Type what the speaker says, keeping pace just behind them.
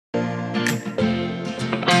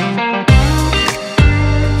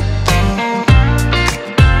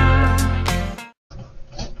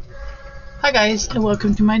Hi guys, and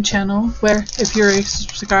welcome to my channel, where if you're a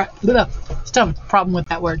subscriber, still have a problem with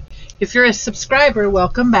that word. If you're a subscriber,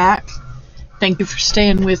 welcome back. Thank you for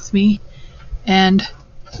staying with me. And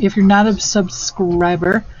if you're not a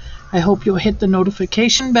subscriber, I hope you'll hit the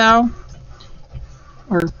notification bell,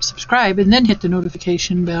 or subscribe and then hit the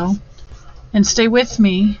notification bell, and stay with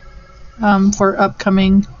me for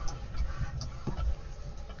upcoming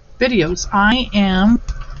videos. I am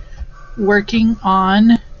working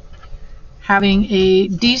on having a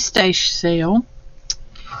Destash sale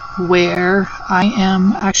where I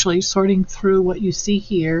am actually sorting through what you see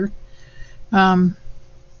here, some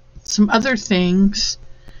other things,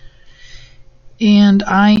 and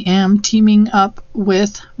I am teaming up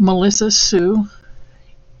with Melissa Sue,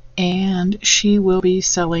 and she will be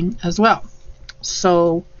selling as well.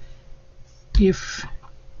 So if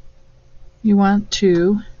you want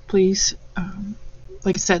to, please,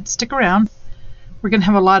 like I said, stick around. We're going to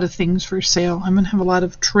have a lot of things for sale. I'm going to have a lot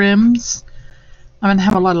of trims. I'm going to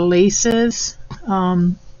have a lot of laces.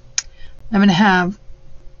 I'm going to have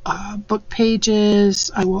book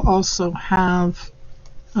pages. I will also have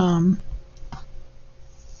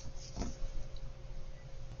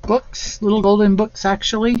books, little golden books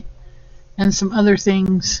actually, and some other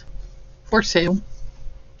things for sale.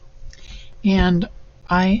 And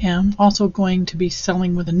I am also going to be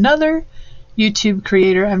selling with another YouTube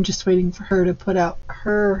creator. I'm just waiting for her to put out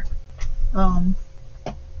her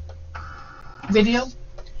video.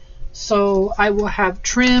 So I will have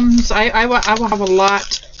trims. I will have a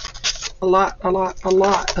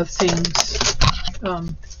lot of things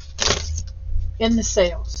in the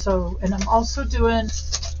sale. So, and I'm also doing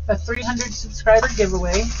a 300 subscriber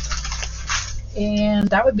giveaway, and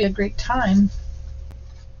that would be a great time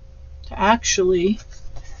to actually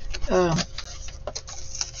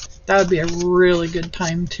that would be a really good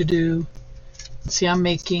time to do. See, I'm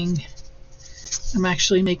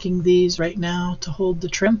actually making these right now to hold the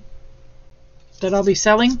trim that I'll be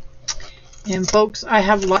selling. And folks, I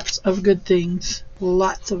have lots of good things,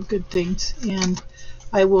 and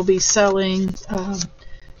I will be selling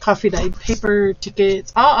coffee dyed paper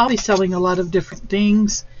tickets. I'll be selling a lot of different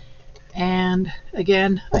things. And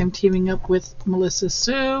again, I'm teaming up with Melissa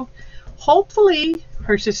Sue, hopefully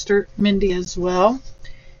her sister Mindy as well.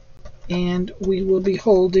 And we will be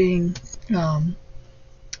holding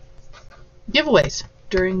giveaways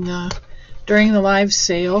during the live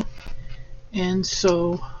sale. And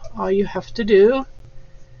so all you have to do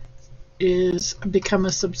is become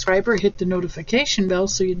a subscriber, hit the notification bell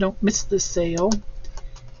so you don't miss the sale.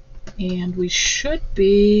 And we're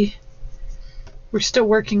still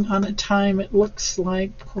working on a time. It looks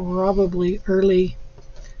like probably early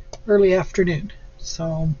afternoon.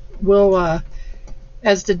 So we'll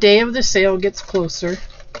as the day of the sale gets closer,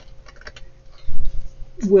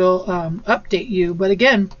 we'll update you. But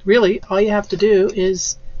again, really, all you have to do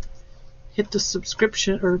is hit the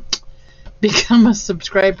subscription, or become a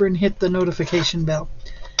subscriber, and hit the notification bell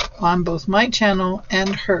on both my channel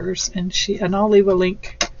and hers. And I'll leave a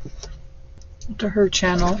link to her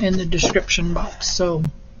channel in the description box. So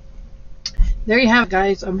there you have it,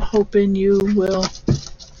 guys. I'm hoping you will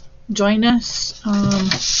join us.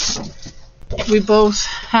 We both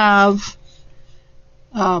have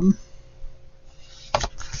I'm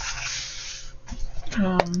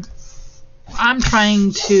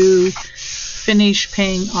trying to finish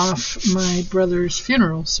paying off my brother's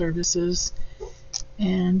funeral services,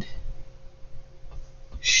 and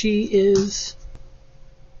she is,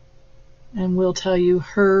 and we'll tell you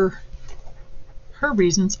her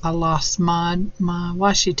reasons. I lost my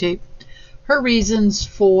washi tape. Her reasons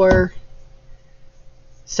for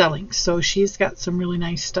selling. So she's got some really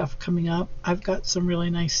nice stuff coming up. I've got some really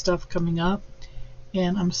nice stuff coming up,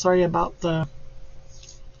 and I'm sorry about the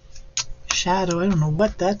shadow. I don't know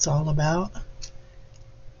what that's all about.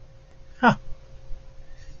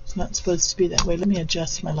 It's not supposed to be that way. Let me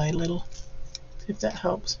adjust my light a little, if that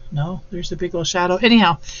helps. No, there's a big old shadow.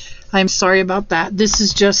 Anyhow, I'm sorry about that. This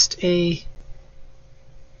is just a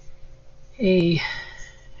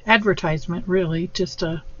advertisement, really, just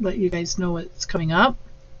to let you guys know what's coming up.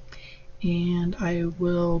 And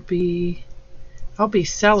I'll be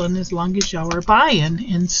selling as long as y'all are buying.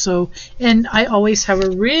 And I always have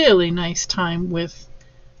a really nice time with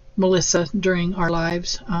Melissa during our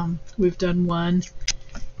lives. We've done one,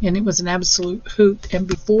 and it was an absolute hoot. And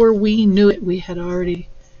before we knew it, we had already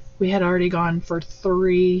gone for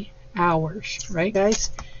 3 hours, right,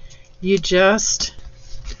 guys? You just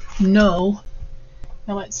know.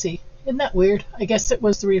 Now let's see. Isn't that weird? I guess it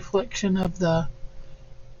was the reflection of the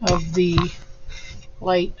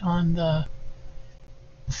light on the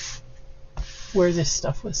where this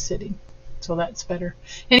stuff was sitting. so that's better.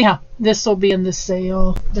 Anyhow, this will be in the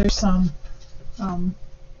sale. There's some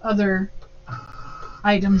other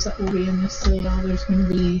items that will be in the sale. There's going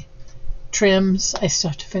to be trims. I still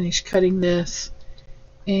have to finish cutting this,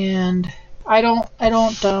 and I don't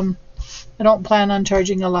plan on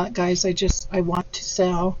charging a lot, guys. I want to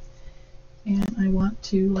sell, and I want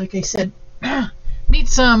to, like I said, meet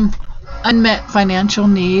some unmet financial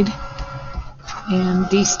need and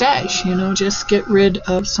destash, just get rid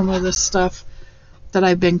of some of the stuff that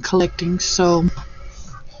I've been collecting. So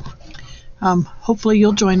hopefully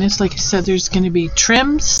you'll join us. Like I said, there's going to be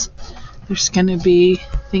trims, there's going to be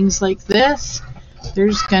things like this,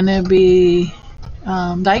 there's going to be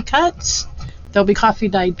die cuts, there'll be coffee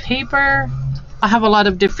dyed paper. I have a lot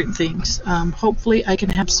of different things. Hopefully I can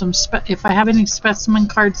have some, if I have any specimen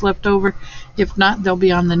cards left over. If not, they'll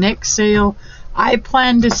be on the next sale. I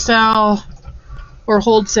plan to sell or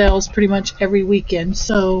hold sales pretty much every weekend.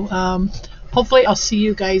 So hopefully I'll see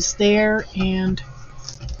you guys there. And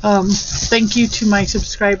thank you to my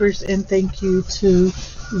subscribers, and thank you to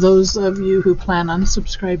those of you who plan on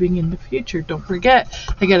subscribing in the future. Don't forget,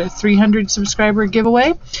 I got a 300 subscriber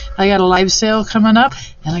giveaway, I got a live sale coming up,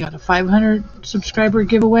 and I got a 500 subscriber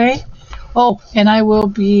giveaway. Oh, and I will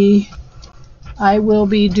be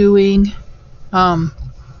doing rubber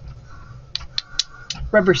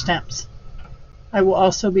stamps. I will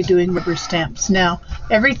also be doing rubber stamps. Now,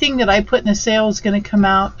 everything that I put in the sale is going to come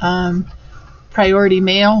out priority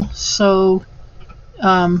mail, so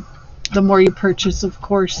the more you purchase, of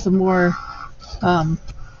course, the more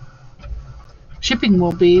shipping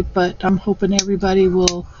will be. But I'm hoping everybody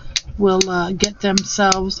will get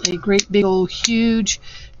themselves a great big old huge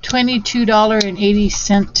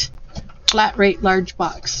 $22.80 flat rate large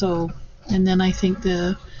box. So, and then I think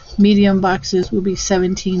the medium boxes will be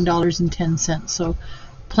 $17.10. So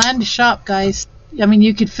plan to shop, guys. I mean,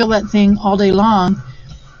 you could fill that thing all day long,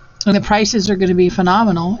 and the prices are going to be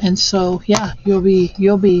phenomenal. And so, yeah, you'll be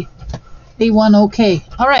A1 okay.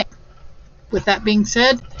 All right. With that being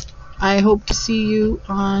said, I hope to see you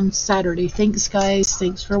on Saturday. Thanks, guys.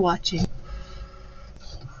 Thanks for watching.